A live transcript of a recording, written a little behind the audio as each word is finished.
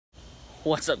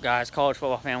What's up, guys? College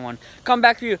football fan one. Come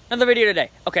back to you. Another video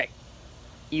today. Okay.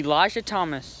 Elijah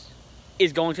Thomas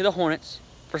is going to the Hornets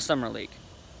for Summer League.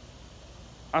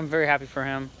 I'm very happy for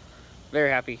him.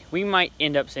 Very happy. We might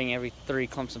end up seeing every 3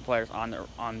 Clemson players on the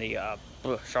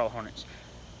Charlotte Hornets.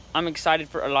 I'm excited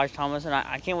for Elijah Thomas, and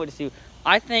I can't wait to see.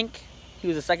 I think he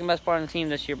was the second best player on the team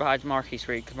this year behind Marquise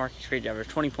Reed, because Marquise Reed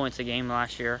averaged 20 points a game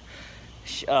last year.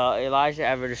 Elijah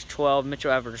averaged 12.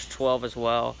 Mitchell averaged 12 as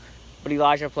well. But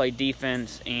Elijah played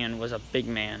defense and was a big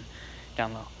man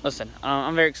down low. Listen,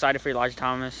 I'm very excited for Elijah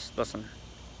Thomas. Listen,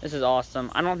 this is awesome.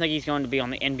 I don't think he's going to be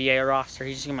on the NBA roster.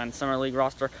 He's just going to be on the Summer League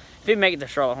roster. If he make it to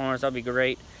Charlotte Hornets, that'd be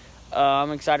great.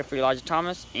 I'm excited for Elijah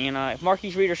Thomas. And if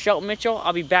Marquise Reed or Shelton Mitchell,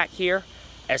 I'll be back here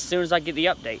as soon as I get the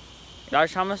update.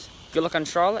 Elijah Thomas, good luck on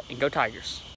Charlotte, and go Tigers.